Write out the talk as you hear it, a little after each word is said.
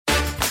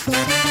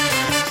Welcome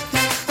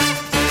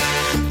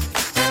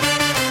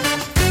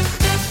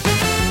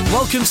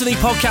to the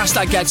podcast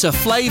that gets a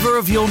flavour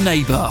of your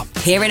neighbour.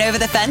 Peering over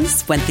the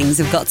fence when things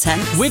have got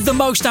tense. With the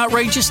most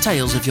outrageous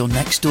tales of your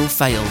next door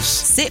fails.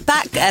 Sit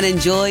back and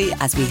enjoy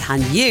as we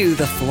hand you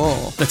the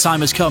floor. The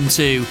time has come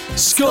to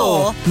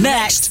Score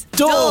Next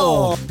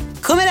Door.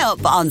 Coming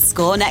up on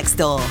Score Next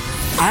Door.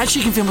 I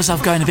actually can feel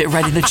myself going a bit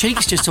red in the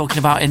cheeks just talking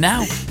about it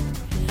now.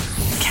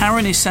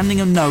 Karen is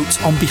sending a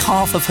note on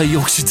behalf of her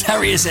Yorkshire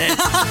Terriers here.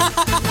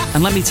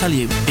 And let me tell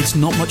you, it's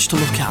not much to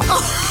look at.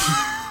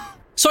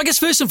 So I guess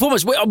first and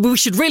foremost, we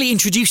should really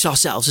introduce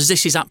ourselves, as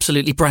this is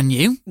absolutely brand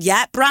new.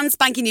 Yeah, brand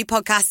spanking new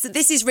podcast.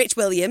 This is Rich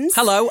Williams.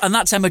 Hello, and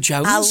that's Emma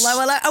Jones.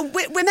 Hello. And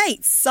we're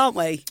mates, aren't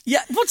we?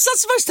 Yeah, what's that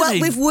supposed to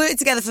mean? Well, we've worked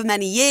together for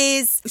many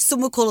years. Some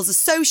would call us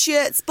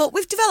associates, but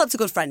we've developed a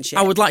good friendship.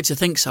 I would like to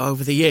think so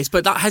over the years,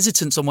 but that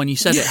hesitance on when you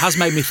said it has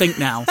made me think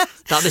now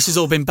that this has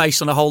all been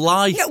based on a whole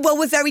lie. Yeah, well,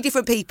 we're very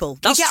different people.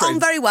 That's we get true. on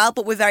very well,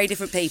 but we're very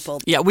different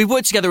people. Yeah, we've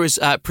worked together as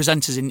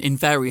presenters in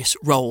various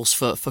roles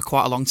for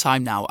quite a long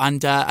time now,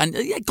 and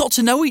got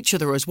to know each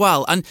other as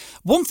well. And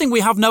one thing we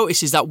have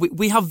noticed is that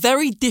we have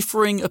very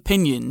differing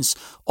opinions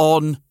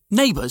on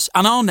neighbours,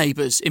 and our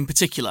neighbours in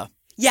particular.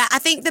 Yeah, I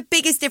think the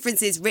biggest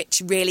difference is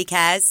Rich really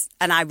cares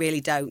and I really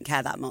don't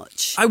care that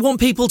much. I want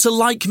people to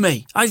like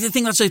me. I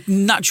think that's a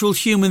natural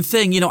human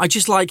thing. You know, I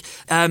just like,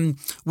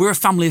 we're a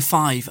family of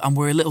 5 and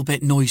we're a little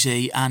bit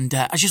noisy, and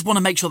I just want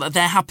to make sure that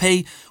they're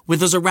happy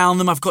with us around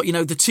them. I've got,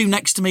 the 2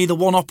 next to me, the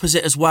 1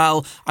 opposite as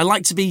well. I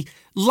like to be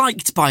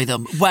liked by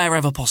them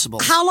wherever possible.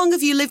 How long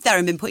have you lived there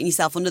and been putting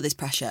yourself under this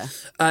pressure?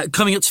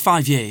 Coming up to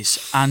 5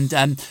 years. And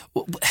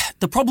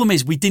the problem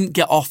is we didn't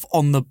get off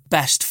on the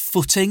best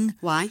footing.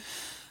 Why?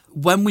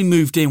 When we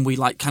moved in, we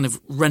kind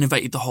of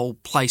renovated the whole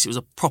place. It was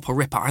a proper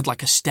ripper. I had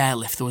a stair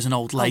lift. There was an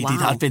old lady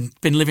that had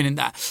been living in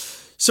there.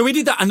 So we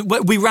did that, and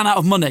we ran out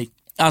of money,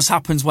 as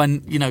happens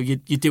when, you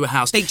do a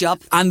house. Big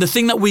job. And the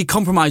thing that we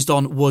compromised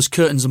on was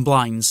curtains and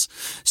blinds.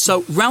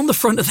 So round the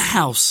front of the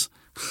house...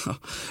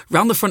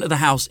 Round the front of the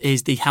house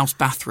is the house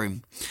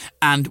bathroom,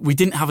 and we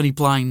didn't have any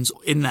blinds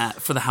in there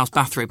for the house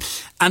bathroom.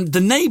 And the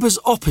neighbours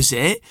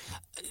opposite,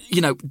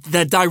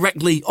 they're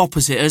directly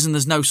opposite us, and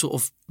there's no sort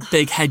of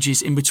big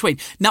hedges in between.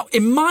 Now,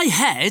 in my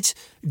head,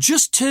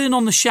 just turn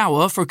on the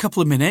shower for a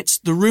couple of minutes,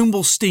 the room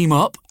will steam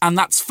up, and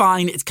that's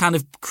fine. It kind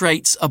of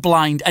creates a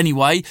blind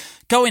anyway.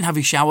 Go in, have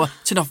your shower,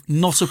 turn off,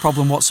 not a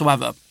problem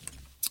whatsoever.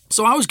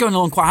 So I was going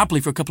along quite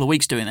happily for a couple of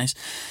weeks doing this,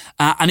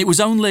 and it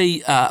was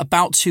only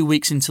about 2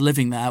 weeks into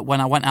living there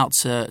when I went out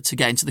to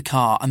get into the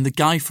car, and the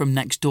guy from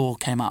next door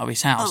came out of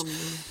his house,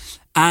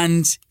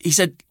 and he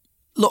said,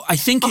 "Look, I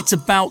think it's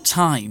about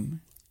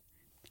time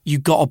you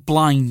got a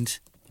blind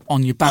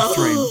on your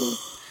bathroom."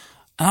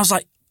 And I was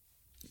like,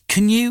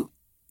 Can you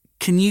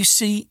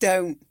see?"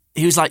 Don't.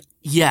 He was like,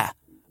 "Yeah.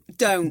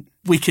 Don't.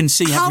 We can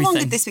see everything." How long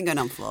had this been going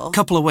on for? A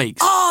couple of weeks.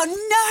 Oh,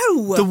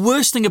 no! The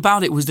worst thing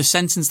about it was the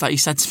sentence that he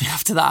said to me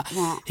after that.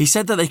 What? He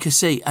said that they could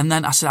see, and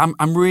then I said,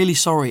 I'm really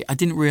sorry. I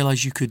didn't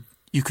realise you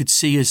could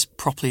see us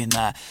properly in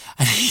there."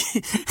 And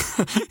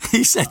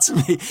he said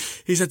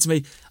to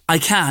me, "I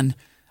can,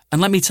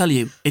 and let me tell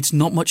you, it's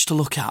not much to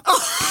look at."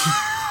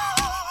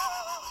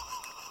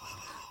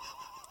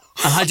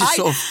 And I just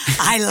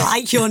I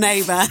like your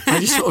neighbour. I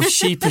just sort of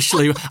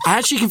sheepishly... I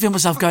actually can feel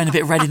myself going a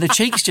bit red in the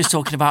cheeks just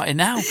talking about it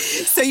now.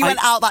 So you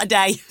went out that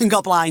day and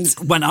got blinds?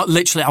 Went out,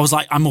 literally, I was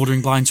like, I'm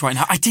ordering blinds right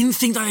now. I didn't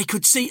think that they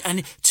could see,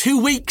 and 2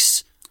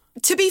 weeks...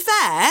 To be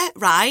fair,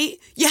 right,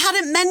 you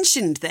hadn't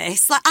mentioned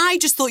this. I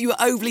just thought you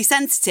were overly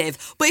sensitive.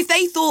 But if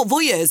they thought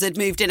voyeurs had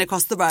moved in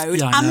across the road,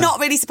 Yeah, I'm not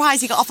really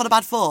surprised you got off on a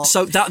bad foot.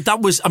 So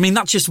that was,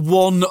 that's just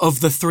one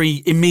of the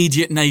 3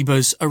 immediate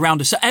neighbours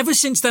around us. So ever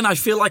since then, I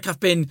feel like I've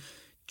been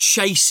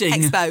chasing...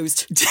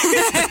 Exposed.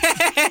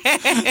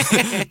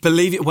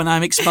 Believe it, when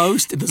I'm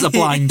exposed, there's a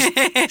blind.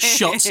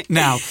 Shut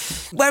now.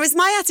 Whereas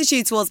my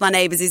attitude towards my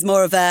neighbours is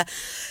more of a...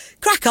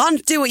 crack on,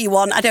 do what you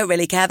want. I don't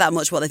really care that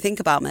much what they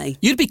think about me.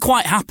 You'd be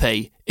quite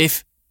happy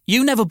if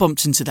you never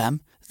bumped into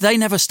them, they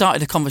never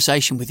started a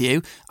conversation with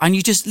you, and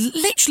you just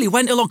literally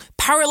went along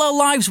parallel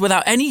lives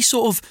without any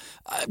sort of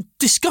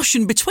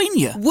discussion between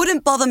you.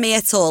 Wouldn't bother me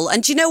at all.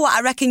 And do you know what?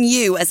 I reckon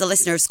you, as a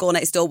listener of Score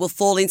Next Door, will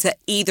fall into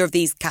either of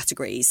these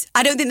categories.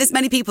 I don't think there's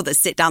many people that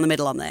sit down the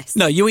middle on this.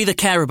 No, you either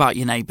care about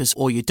your neighbours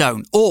or you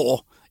don't.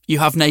 Or you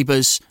have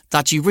neighbours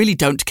that you really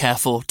don't care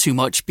for too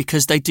much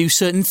because they do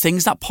certain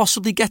things that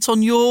possibly get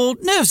on your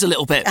nerves a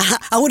little bit.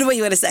 I wonder what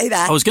you were going to say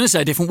there. I was going to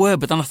say a different word,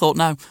 but then I thought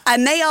no.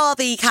 And they are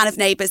the kind of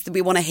neighbours that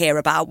we want to hear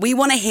about. We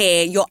want to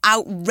hear your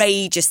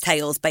outrageous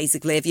tales,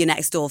 basically, of your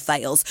next door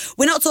fails.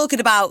 We're not talking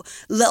about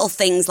little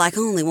things like,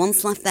 they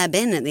once left their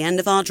bin at the end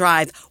of our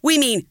drive. We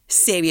mean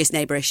serious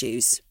neighbour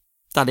issues.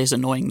 That is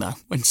annoying, though,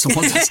 when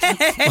someone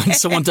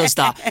does,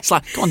 that. It's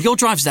like, go on, your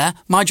drive's there,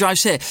 my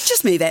drive's here.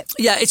 Just move it.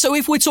 Yeah, so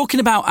if we're talking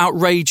about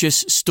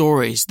outrageous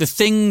stories, the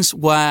things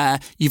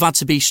where you've had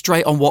to be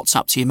straight on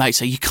WhatsApp to your mate,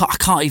 so I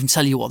can't even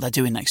tell you what they're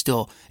doing next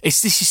door.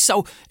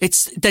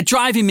 They're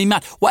driving me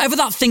mad. Whatever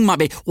that thing might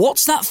be,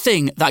 what's that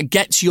thing that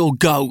gets your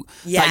goat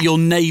that your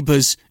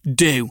neighbours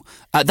do?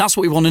 That's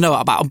what we want to know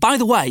about. And by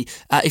the way,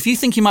 if you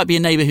think you might be a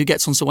neighbour who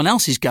gets on someone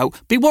else's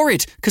goat, be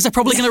worried, because they're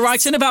probably going to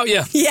write in about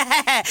you.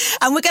 Yeah,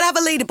 and we're going to have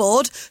a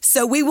leaderboard,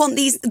 so we want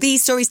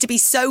these stories to be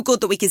so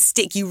good that we can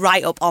stick you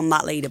right up on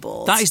that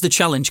leaderboard. That is the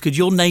challenge. Could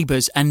your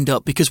neighbours end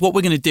up... Because what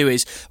we're going to do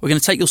is we're going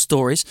to take your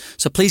stories,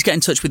 so please get in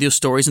touch with your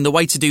stories, and the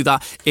way to do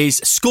that is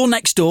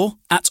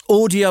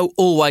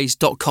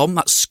scorenextdoor@audioalways.com.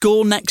 That's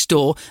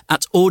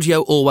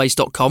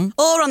scorenextdoor@audioalways.com.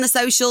 Or on the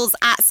socials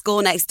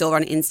 @scorenextdoor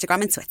on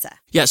Instagram and Twitter.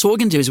 Yeah, so what we're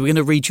going to do is we're going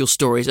to read your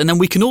stories, and then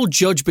we can all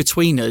judge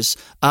between us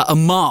a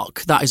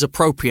mark that is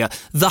appropriate.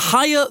 The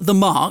higher the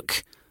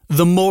mark,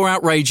 the more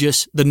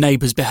outrageous the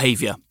neighbour's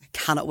behaviour.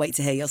 Cannot wait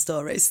to hear your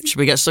stories. Should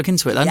we get stuck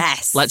into it then?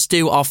 Yes. Let's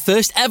do our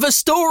first ever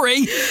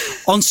story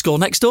on Score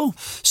Next Door.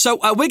 So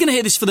we're going to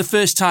hear this for the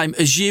first time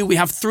as you. We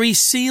have 3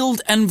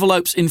 sealed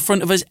envelopes in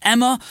front of us.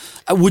 Emma,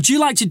 would you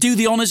like to do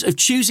the honours of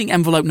choosing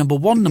envelope number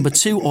 1, number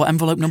 2 or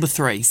envelope number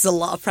 3? There's a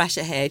lot of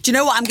pressure here. Do you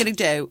know what I'm going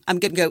to do? I'm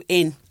going to go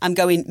in. I'm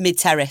going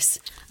mid-terrace.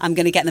 I'm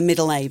going to get the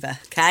middle neighbour,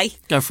 okay?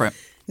 Go for it.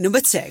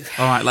 Number 2.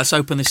 All right, let's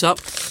open this up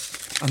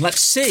and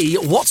let's see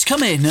what's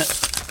come in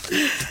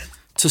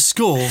to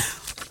Score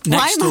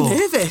Next Door. Why am I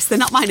nervous? They're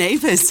not my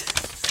neighbours.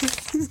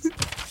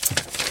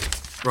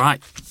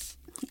 Right.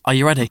 Are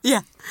you ready?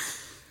 Yeah.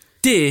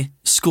 Dear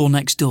Score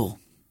Next Door,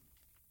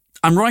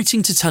 I'm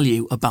writing to tell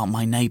you about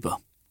my neighbour,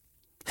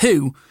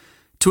 who,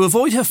 to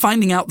avoid her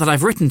finding out that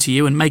I've written to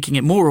you and making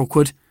it more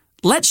awkward,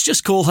 let's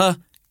just call her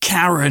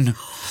Karen.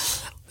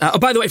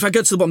 By the way, if I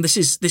go to the bottom, this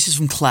is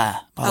from Claire.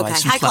 By the way.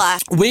 Okay, hi Claire.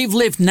 We've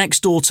lived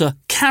next door to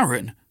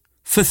Karen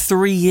for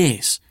 3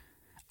 years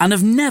and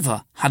have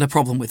never had a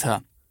problem with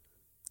her.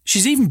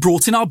 She's even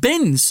brought in our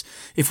bins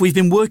if we've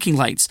been working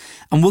late,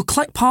 and we'll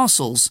collect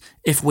parcels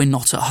if we're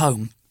not at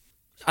home.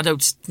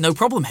 No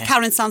problem here.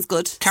 Karen sounds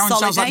good. Karen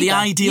Solid sounds like the neighbour.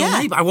 ideal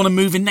neighbour. I want to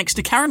move in next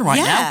to Karen right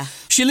now.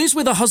 She lives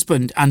with her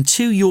husband and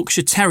 2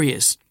 Yorkshire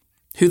Terriers,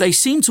 who they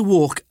seem to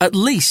walk at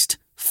least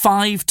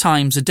 5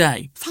 times a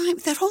day.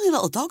 5? They're only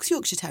little dogs,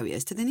 Yorkshire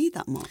Terriers. Do they need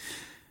that much?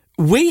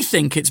 We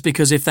think it's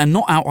because if they're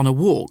not out on a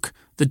walk,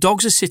 the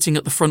dogs are sitting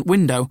at the front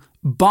window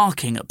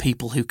barking at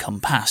people who come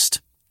past.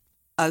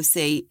 Oh,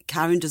 see,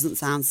 Karen doesn't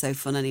sound so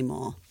fun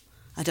anymore.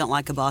 I don't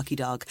like a barky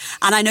dog.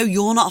 And I know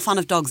you're not a fan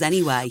of dogs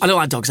anyway. I don't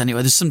like dogs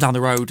anyway. There's some down the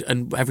road,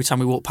 and every time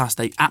we walk past,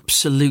 they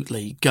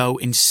absolutely go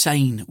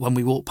insane when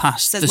we walk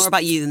past. Says more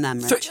about you than them,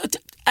 Rich.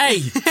 Hey,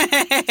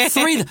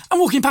 3. I'm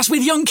walking past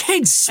with young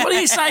kids. What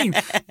are you saying?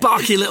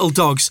 Barky little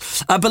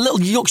dogs. But little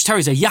Yorkshire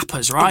Terriers are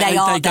yappers, right? They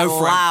are. They're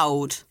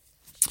loud.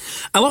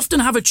 I'll often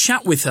have a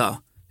chat with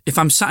her if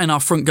I'm sat in our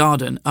front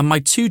garden, and my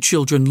 2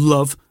 children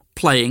love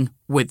playing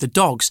with the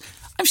dogs.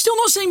 I'm still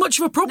not seeing much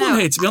of a problem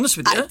here, to be honest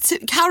with you.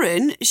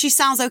 Karen, she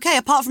sounds okay,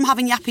 apart from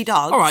having yappy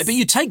dogs. All right, but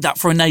you take that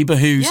for a neighbour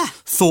who's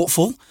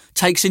thoughtful,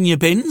 takes in your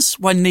bins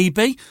when need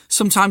be,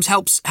 sometimes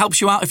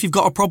helps you out if you've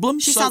got a problem.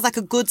 She sounds like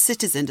a good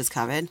citizen, does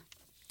Karen?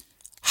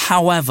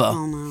 However...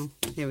 Oh, no.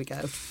 Here we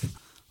go.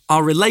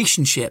 Our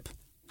relationship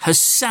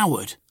has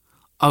soured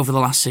over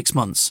the last 6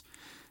 months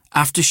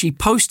after she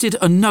posted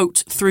a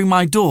note through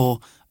my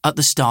door at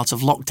the start of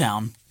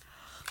lockdown.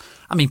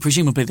 I mean,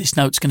 presumably this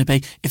note's going to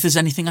be, if there's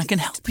anything I can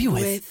help you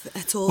with.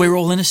 At all. We're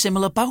all in a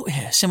similar boat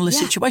here, similar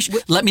situation.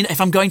 Let me know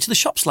if I'm going to the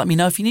shops, let me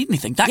know if you need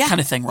anything. That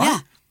kind of thing, right? Yeah.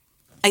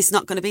 It's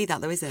not going to be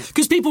that, though, is it?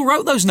 Because people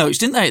wrote those notes,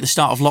 didn't they, at the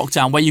start of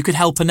lockdown, where you could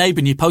help a neighbour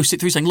and you post it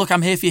through saying, look,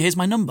 I'm here for you, here's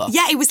my number.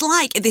 Yeah, it was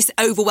like this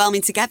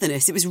overwhelming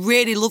togetherness. It was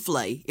really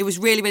lovely. It was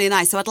really, really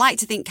nice. So I'd like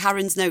to think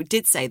Karen's note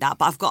did say that,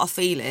 but I've got a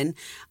feeling,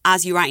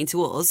 as you're writing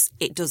to us,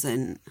 it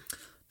doesn't.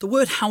 The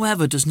word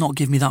however does not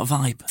give me that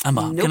vibe,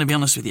 Emma. I'm Nope. going to be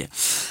honest with you.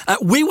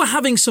 We were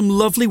having some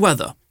lovely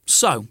weather.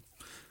 So,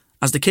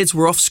 as the kids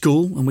were off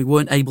school and we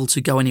weren't able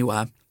to go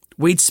anywhere,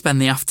 we'd spend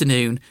the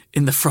afternoon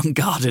in the front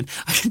garden.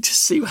 I can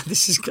just see where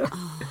this is going.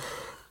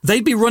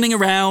 They'd be running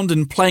around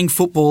and playing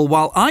football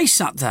while I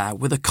sat there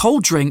with a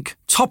cold drink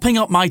topping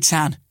up my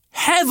tan.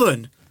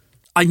 Heaven!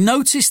 I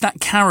noticed that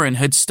Karen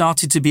had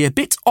started to be a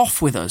bit off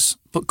with us,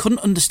 but couldn't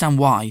understand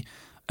why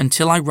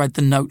until I read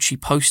the note she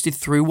posted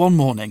through one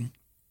morning.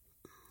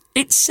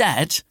 It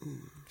said...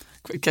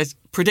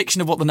 Prediction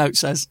of what the note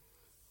says.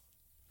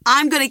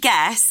 I'm going to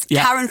guess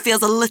Karen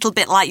feels a little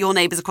bit like your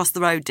neighbours across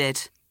the road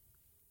did.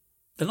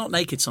 They're not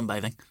naked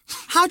sunbathing.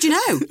 How do you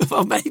know?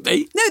 Well,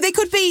 maybe. No, they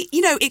could be,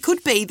 it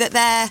could be that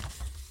they're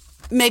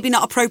maybe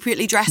not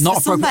appropriately dressed for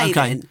sunbathing.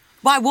 Okay.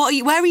 Why?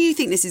 Where do you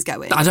think this is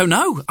going? I don't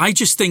know. I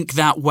just think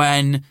that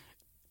when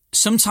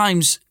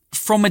sometimes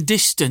from a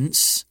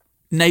distance...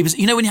 Neighbours,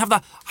 when you have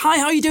that, hi,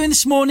 how are you doing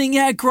this morning?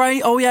 Yeah,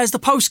 great. Oh, yeah, has the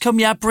post come?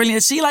 Yeah,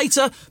 brilliant. See you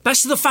later.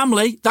 Best of the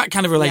family. That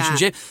kind of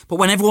relationship. Yeah. But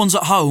when everyone's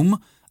at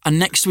home and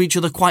next to each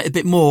other quite a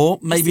bit more,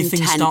 maybe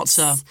things start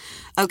to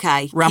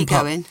ramp keep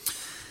going. Up.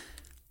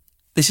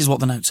 This is what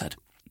the note said.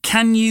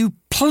 Can you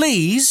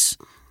please,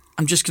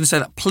 I'm just going to say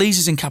that, please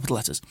is in capital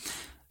letters,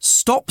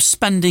 stop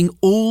spending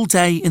all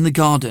day in the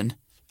garden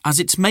as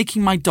it's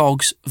making my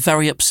dogs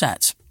very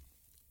upset.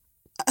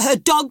 Her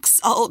dogs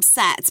are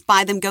upset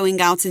by them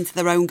going out into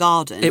their own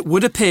garden. It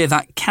would appear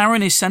that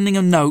Karen is sending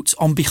a note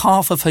on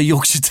behalf of her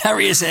Yorkshire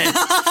Terriers here.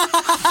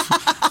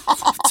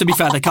 To be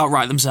fair, they can't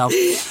write themselves.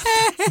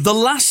 The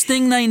last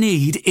thing they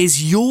need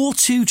is your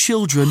two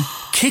children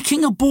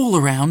kicking a ball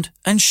around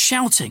and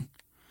shouting.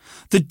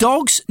 The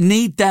dogs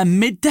need their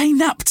midday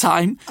nap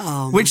time,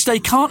 which they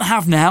can't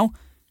have now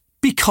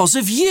because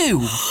of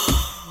you.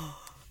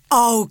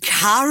 Oh,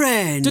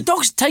 Karen. Do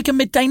dogs take a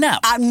midday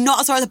nap? I'm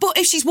not sorry, but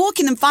if she's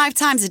walking them 5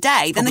 times a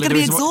day, then they're going to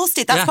be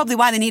exhausted. That's probably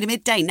why they need a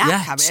midday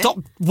nap, Karen. Stop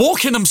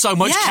walking them so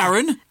much,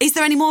 Karen. Is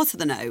there any more to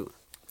the note?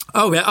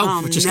 Oh,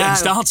 yeah. We're just getting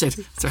started.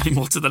 Is there any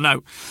more to the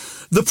note?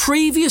 The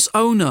previous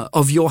owner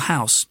of your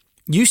house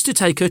used to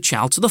take her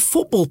child to the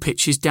football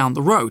pitches down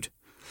the road.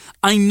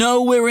 I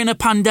know we're in a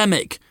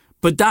pandemic,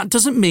 but that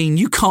doesn't mean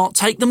you can't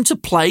take them to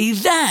play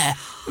there.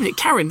 I mean,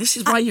 Karen, this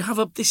is why you have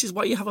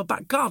a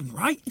back garden,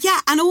 right? Yeah,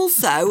 and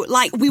also,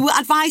 we were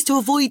advised to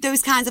avoid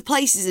those kinds of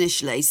places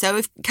initially. So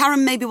if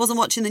Karen maybe wasn't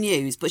watching the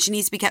news, but she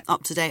needs to be kept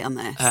up to date on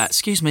this.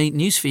 Excuse me,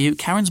 news for you.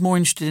 Karen's more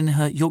interested in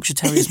her Yorkshire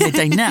Terrier's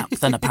midday nap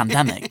than a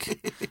pandemic,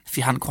 if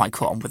you hadn't quite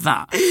caught on with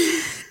that.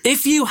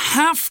 If you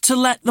have to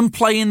let them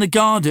play in the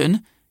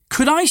garden,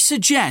 could I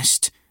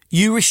suggest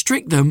you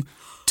restrict them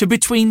to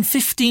between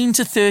 15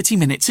 to 30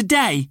 minutes a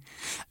day?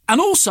 And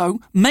also,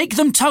 make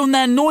them tone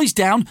their noise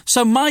down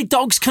so my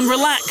dogs can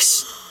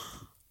relax.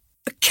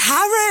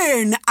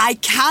 Karen, I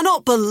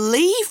cannot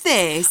believe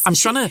this. I'm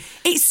trying to...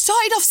 It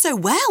started off so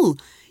well.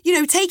 You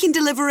know, taking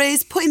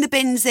deliveries, putting the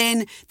bins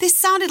in. This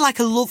sounded like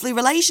a lovely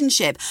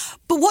relationship.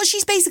 But what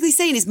she's basically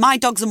saying is my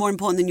dogs are more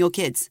important than your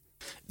kids.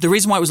 The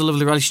reason why it was a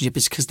lovely relationship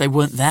is because they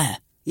weren't there.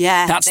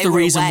 Yeah, that's the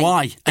reason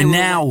why. And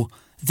now,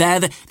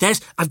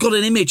 I've got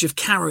an image of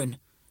Karen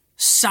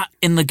sat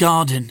in the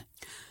garden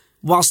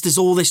whilst there's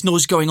all this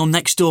noise going on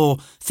next door,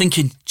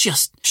 thinking,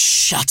 just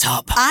shut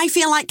up. I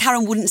feel like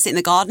Karen wouldn't sit in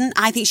the garden.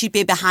 I think she'd be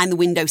a behind the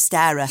window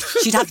starer.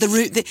 She'd have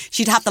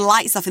she'd have the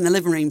lights off in the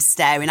living room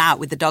staring out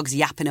with the dogs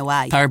yapping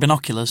away. Pair of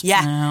binoculars.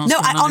 Yeah. No,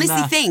 I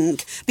honestly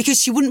think because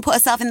she wouldn't put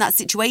herself in that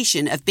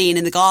situation of being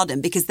in the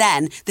garden because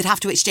then they'd have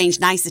to exchange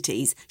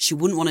niceties. She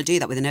wouldn't want to do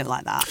that with a note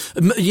like that.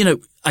 You know,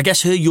 I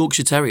guess her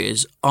Yorkshire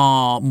Terriers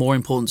are more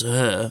important to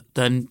her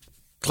than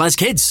Claire's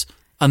kids.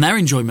 And their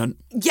enjoyment.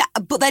 Yeah,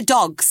 but they're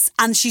dogs,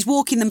 and she's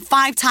walking them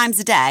 5 times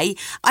a day.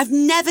 I've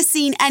never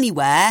seen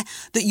anywhere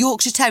that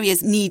Yorkshire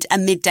Terriers need a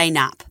midday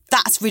nap.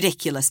 That's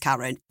ridiculous,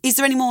 Karen. Is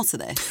there any more to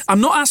this? I'm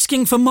not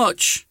asking for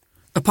much,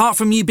 apart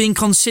from you being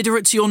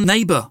considerate to your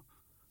neighbour.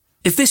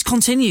 If this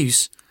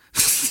continues...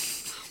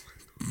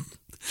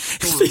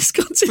 If this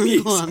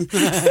continues... Go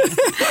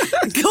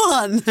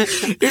on.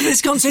 If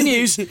this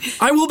continues,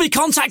 I will be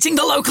contacting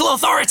the local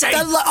authority.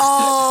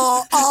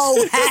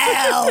 Oh,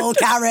 hell,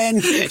 Karen.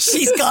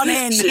 She's gone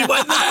in. She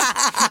went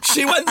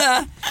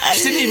there.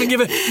 She didn't even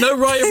give no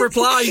right of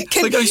reply.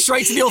 We're going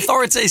straight to the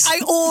authorities.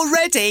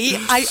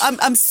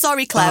 I'm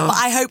sorry, Claire, but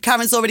I hope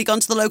Karen's already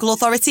gone to the local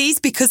authorities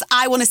because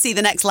I want to see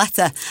the next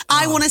letter.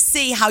 I want to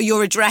see how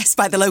you're addressed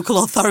by the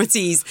local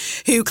authorities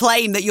who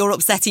claim that you're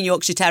upsetting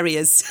Yorkshire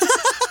Terriers.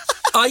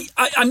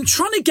 I'm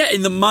trying to get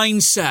in the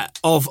mindset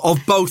of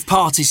both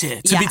parties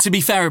here, to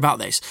be fair about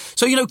this.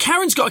 So, you know,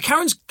 Karen's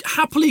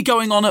happily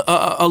going on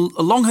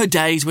along her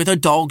days with her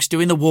dogs,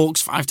 doing the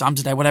walks 5 times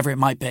a day, whatever it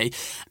might be,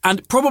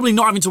 and probably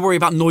not having to worry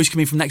about noise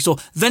coming from next door.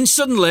 Then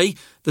suddenly,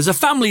 there's a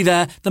family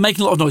there, they're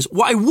making a lot of noise.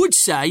 What I would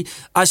say,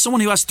 as someone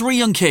who has 3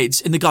 young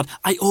kids in the garden,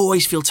 I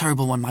always feel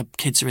terrible when my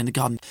kids are in the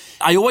garden.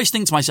 I always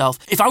think to myself,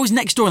 if I was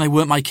next door and they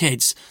weren't my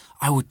kids,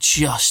 I would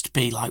just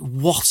be like,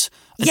 what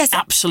an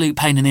absolute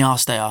pain in the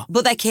arse they are.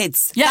 But they're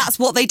kids. Yeah. That's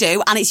what they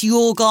do, and it's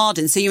your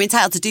garden, so you're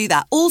entitled to do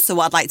that. Also,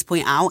 what I'd like to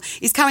point out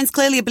is Karen's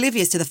clearly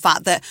oblivious to the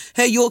fact that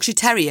her Yorkshire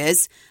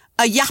Terriers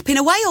are yapping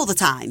away all the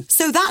time.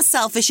 So that's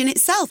selfish in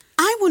itself.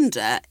 I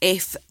wonder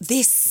if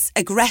this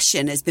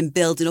aggression has been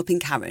building up in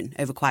Karen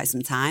over quite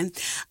some time.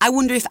 I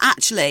wonder if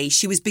actually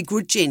she was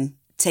begrudging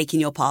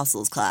taking your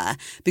parcels, Claire,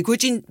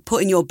 begrudging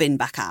putting your bin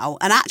back out,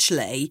 and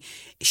actually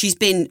she's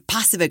been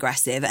passive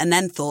aggressive and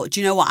then thought,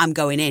 do you know what, I'm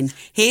going in.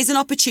 Here's an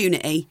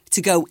opportunity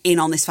to go in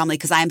on this family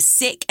because I am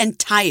sick and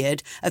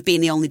tired of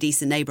being the only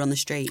decent neighbour on the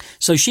street.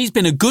 So she's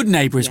been a good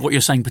neighbour is what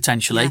you're saying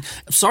potentially. Yeah.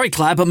 Sorry,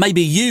 Claire, but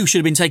maybe you should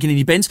have been taking in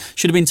your bins,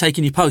 should have been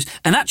taking your post.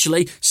 And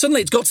actually,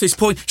 suddenly it's got to this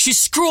point, she's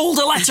scrawled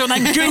a letter and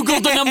then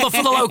Googled the number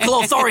for the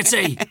local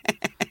authority.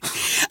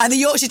 And the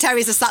Yorkshire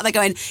Terriers are sat there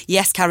going,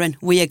 yes, Karen,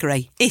 we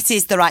agree. It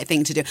is the right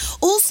thing to do.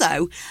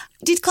 Also,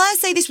 did Claire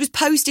say this was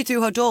posted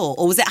through her door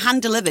or was it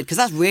hand-delivered? Because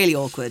that's really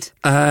awkward.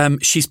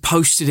 She's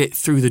posted it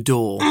through the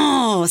door.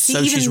 Oh, see,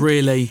 so she's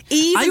really...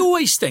 I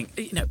always think,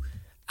 you know,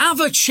 have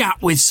a chat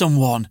with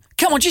someone.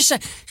 Come on, just say...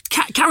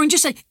 Karen,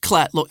 just say,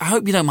 Claire, look, I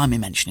hope you don't mind me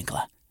mentioning,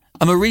 Claire.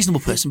 I'm a reasonable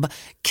person, but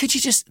could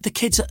you the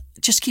kids,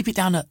 just keep it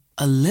down a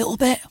little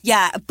bit?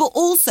 Yeah, but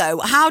also,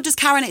 how does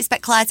Karen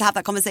expect Claire to have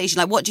that conversation?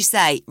 Like, what do you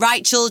say?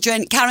 Right,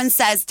 children, Karen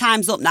says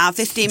time's up now,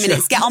 15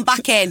 minutes, get on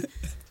back in.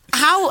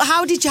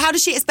 How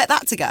does she expect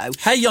that to go?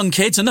 Hey, young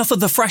kids, enough of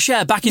the fresh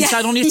air. Back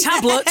inside on your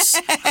tablets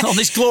on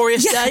this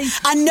glorious day.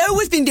 I know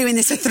we've been doing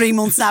this for 3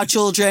 months now,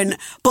 children,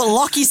 but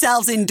lock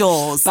yourselves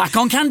indoors. Back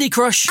on Candy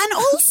Crush. And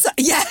also,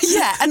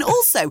 and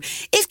also,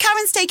 if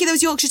Karen's taking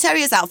those Yorkshire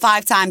Terriers out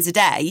 5 times a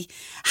day,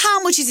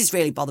 how much is this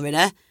really bothering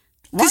her?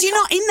 Because you're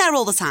not in there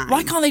all the time.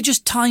 Why can't they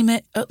just time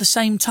it at the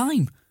same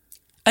time?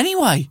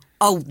 Anyway.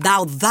 Oh,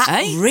 now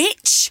that,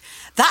 Rich,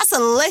 that's a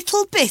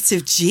little bit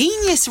of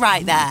genius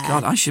right there.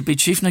 God, I should be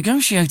chief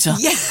negotiator.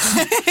 Yeah.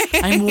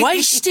 I'm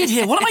wasted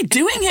here. What am I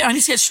doing here? I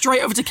need to get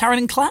straight over to Karen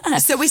and Claire.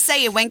 So we're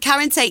saying when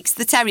Karen takes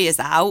the terriers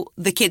out,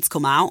 the kids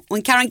come out.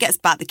 When Karen gets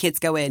back, the kids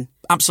go in.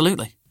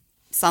 Absolutely.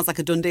 Sounds like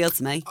a done deal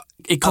to me.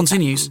 It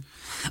continues.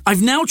 Okay.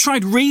 I've now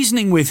tried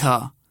reasoning with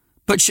her.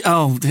 But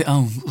well,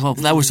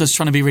 that was just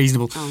trying to be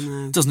reasonable. Oh,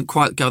 no. Doesn't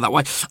quite go that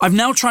way. I've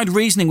now tried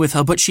reasoning with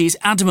her, but she is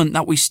adamant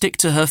that we stick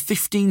to her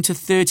 15 to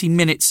 30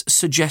 minutes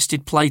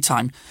suggested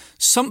playtime.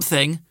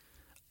 Something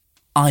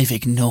I've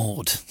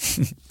ignored.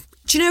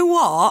 Do you know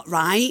what,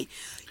 right?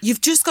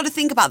 You've just got to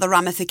think about the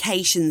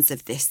ramifications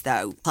of this,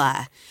 though,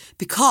 Claire,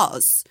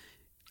 because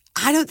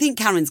I don't think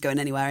Karen's going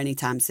anywhere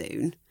anytime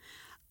soon.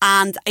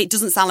 And it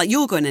doesn't sound like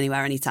you're going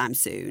anywhere anytime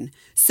soon.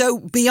 So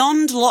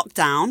beyond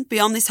lockdown,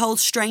 beyond this whole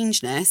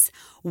strangeness,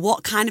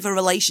 what kind of a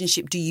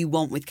relationship do you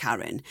want with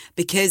Karen?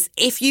 Because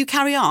if you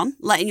carry on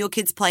letting your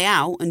kids play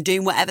out and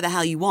doing whatever the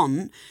hell you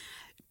want,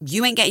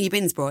 you ain't getting your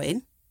bins brought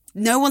in.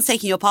 No one's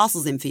taking your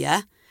parcels in for you.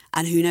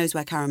 And who knows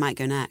where Karen might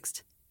go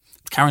next.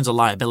 Karen's a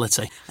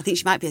liability. I think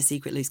she might be a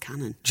secret loose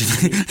cannon.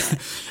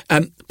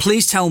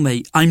 Please tell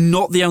me I'm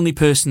not the only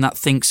person that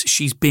thinks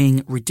she's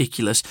being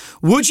ridiculous.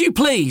 Would you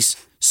please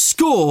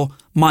score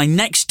my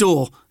next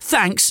door?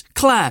 Thanks,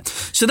 Claire.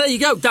 So there you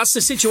go. That's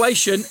the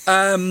situation.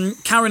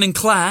 Karen and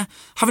Claire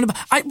having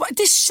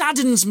this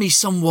saddens me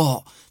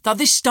somewhat. That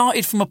this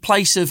started from a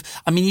place of,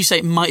 I mean, you say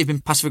it might have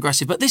been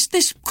passive-aggressive, but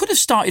this could have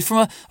started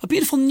from a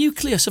beautiful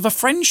nucleus of a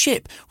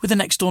friendship with the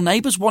next-door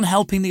neighbours, one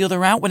helping the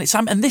other out when it's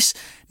time. And this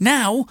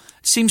now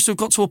seems to have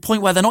got to a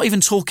point where they're not even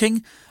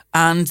talking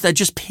and they're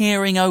just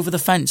peering over the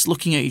fence,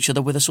 looking at each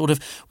other with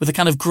a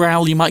kind of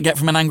growl you might get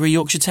from an angry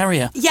Yorkshire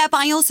Terrier. Yeah, but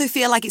I also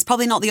feel like it's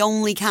probably not the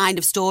only kind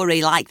of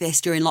story like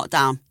this during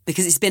lockdown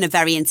because it's been a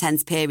very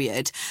intense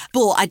period.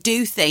 But I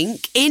do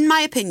think, in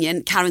my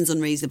opinion, Karen's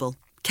unreasonable.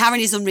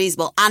 Karen is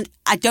unreasonable, and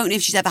I don't know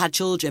if she's ever had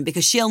children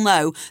because she'll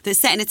know that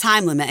setting a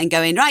time limit and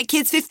going, right,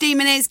 kids, 15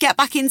 minutes, get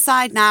back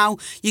inside now.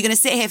 You're going to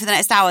sit here for the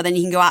next hour, then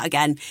you can go out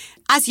again.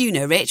 As you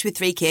know, Rich, with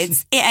 3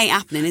 kids, it ain't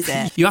happening, is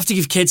it? You have to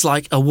give kids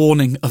like a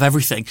warning of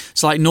everything.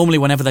 So like normally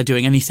whenever they're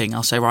doing anything,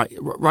 I'll say,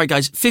 right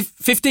guys,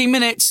 15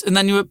 minutes, and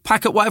then you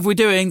pack up whatever we're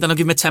doing. Then I'll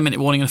give them a 10-minute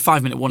warning and a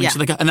 5-minute warning.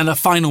 Yeah. So and then a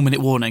final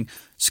minute warning.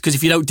 Because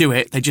if you don't do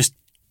it, they're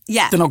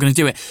not going to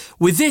do it.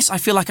 With this, I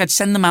feel like I'd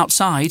send them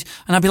outside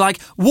and I'd be like,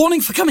 warning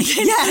for coming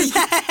in. Yeah.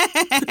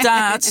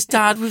 Dad,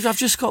 I've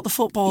just got the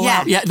football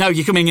out. Yeah, no,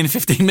 you're coming in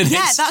 15 minutes.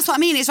 Yeah, that's what I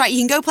mean. It's right. You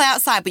can go play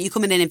outside, but you're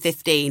coming in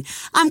 15.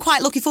 I'm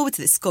quite looking forward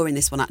to scoring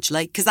this one,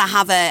 actually, because I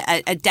have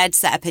a dead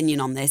set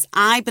opinion on this.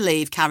 I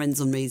believe Karen's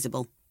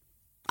unreasonable.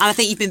 And I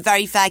think you've been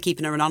very fair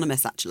keeping her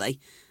anonymous, actually.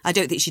 I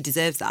don't think she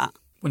deserves that.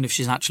 Wonder if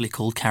she's actually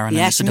called Karen.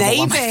 Yes,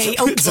 maybe.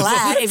 Oh,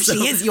 Claire, if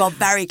she is, you are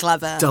very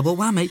clever. Double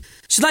whammy.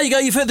 So there you go.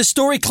 You've heard the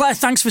story. Claire,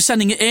 thanks for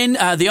sending it in.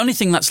 The only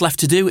thing that's left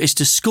to do is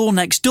to score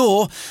next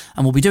door,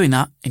 and we'll be doing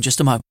that in just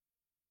a moment.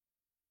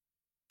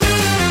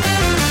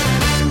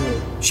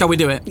 Shall we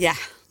do it? Yeah,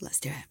 let's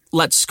do it.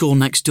 Let's score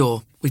next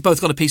door. We've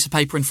both got a piece of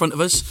paper in front of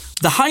us.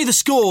 The higher the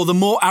score, the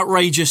more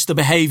outrageous the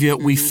behaviour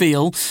we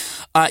feel.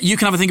 You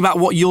can have a think about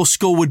what your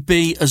score would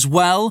be as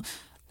well.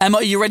 Emma,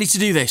 are you ready to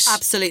do this?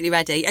 Absolutely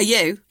ready. Are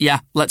you? Yeah,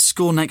 let's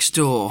score next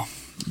door.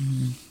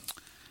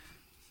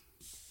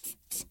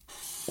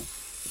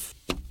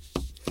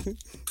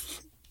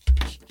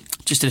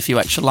 Just did a few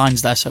extra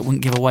lines there so it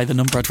wouldn't give away the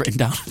number I'd written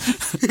down.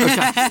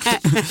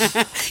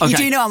 Okay. You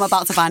do know I'm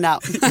about to find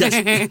out.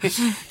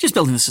 Yes. Just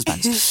building the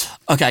suspense.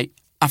 Okay,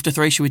 after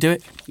 3, should we do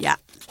it? Yeah.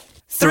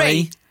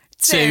 3,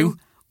 2,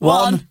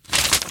 1.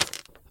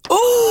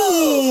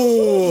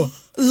 Ooh!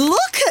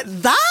 Look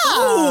at that!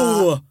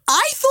 Ooh.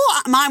 I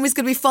thought mine was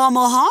going to be far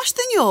more harsh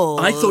than yours.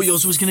 I thought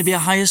yours was going to be a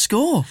higher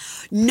score.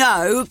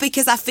 No,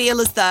 because I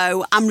feel as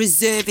though I'm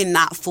reserving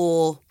that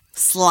for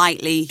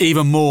slightly...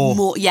 Even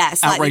more yeah,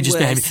 slightly outrageous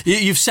worse.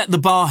 behaviour. You've set the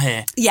bar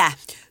here. Yeah.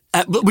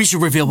 But we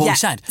should reveal what we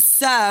said.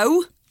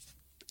 So,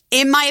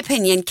 in my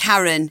opinion,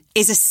 Karen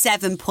is a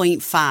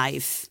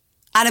 7.5.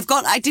 And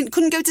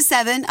couldn't go to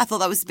 7. I thought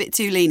that was a bit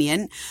too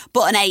lenient.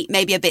 But an 8,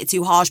 maybe a bit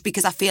too harsh,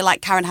 because I feel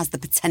like Karen has the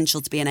potential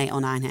to be an 8 or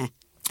 9 here.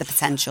 The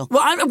potential.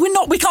 Well,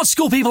 we can't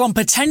score people on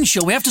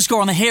potential. We have to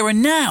score on the here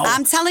and now.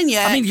 I'm telling you.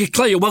 I mean,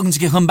 you're welcome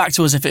to come back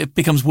to us if it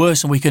becomes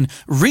worse and we can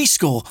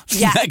rescore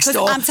next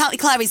door. I'm telling you,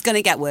 Claire, it's going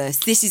to get worse.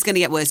 This is going to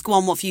get worse. Go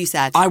on, what have you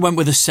said? I went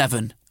with a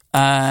 7.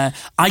 The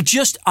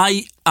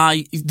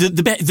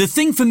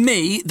thing for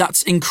me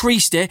that's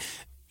increased it,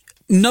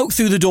 note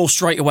through the door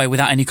straight away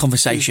without any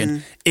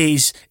conversation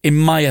is, in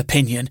my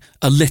opinion,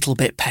 a little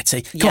bit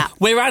petty. Come on,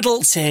 we're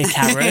adults here,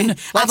 Karen.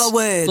 Have a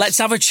word. Let's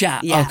have a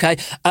chat, okay?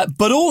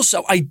 But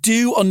also, I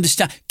do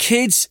understand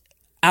kids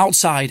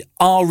outside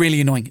are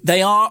really annoying.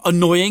 They are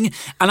annoying,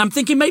 and I'm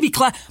thinking maybe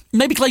Claire,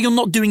 you're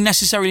not doing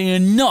necessarily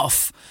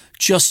enough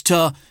just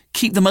to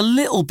keep them a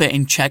little bit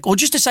in check, or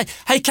just to say,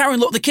 hey, Karen,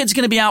 look, the kids are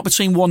going to be out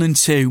between 1 and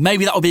 2.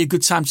 Maybe that'll be a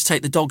good time to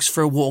take the dogs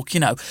for a walk,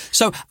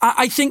 So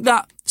I think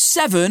that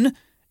 7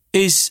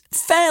 is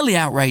fairly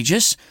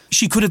outrageous.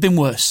 She could have been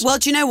worse. Well,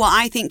 do you know what?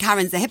 I think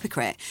Karen's a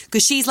hypocrite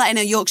because she's letting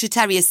her Yorkshire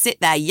Terrier sit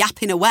there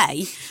yapping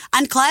away,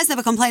 and Claire's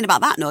never complained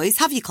about that noise,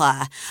 have you,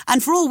 Claire?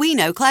 And for all we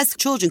know, Claire's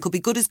children could be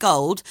good as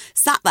gold,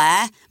 sat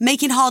there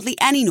making hardly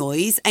any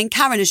noise, and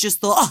Karen has just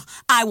thought, oh,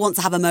 I want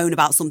to have a moan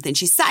about something.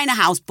 She's sat in a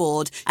house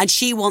bored and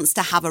she wants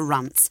to have a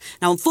rant.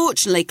 Now,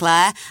 unfortunately,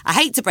 Claire, I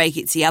hate to break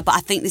it to you, but I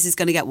think this is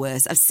going to get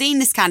worse. I've seen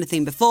this kind of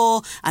thing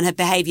before, and her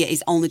behaviour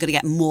is only going to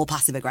get more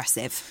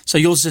passive-aggressive. So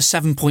yours is a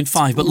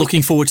 7.5, but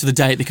looking forward to the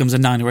day it becomes a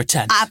 9 or a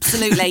 10.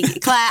 Absolutely.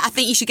 Claire, I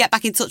think you should get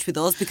back in touch with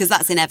us because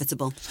that's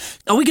inevitable.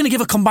 Are we going to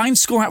give a combined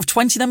score out of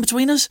 20 then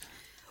between us?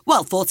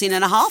 Well,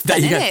 14.5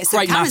 then, isn't it? So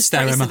Great maths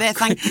there, Emma. Severe,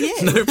 thank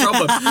you. No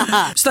problem.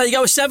 So there you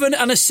go, a 7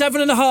 and a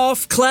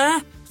 7.5.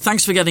 Claire,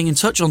 thanks for getting in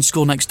touch on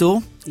Score Next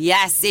Door.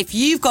 Yes, if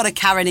you've got a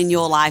Karen in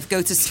your life,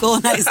 go to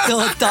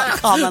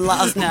scorenextdoor.com and let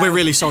us know. We're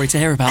really sorry to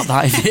hear about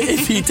that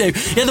if you do.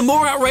 Yeah, the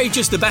more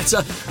outrageous, the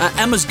better.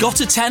 Emma's got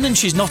a 10 and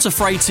she's not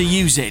afraid to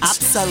use it.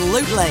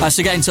 Absolutely.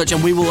 So get in touch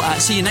and we will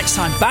see you next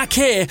time back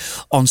here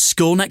on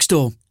Score Next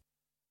Door.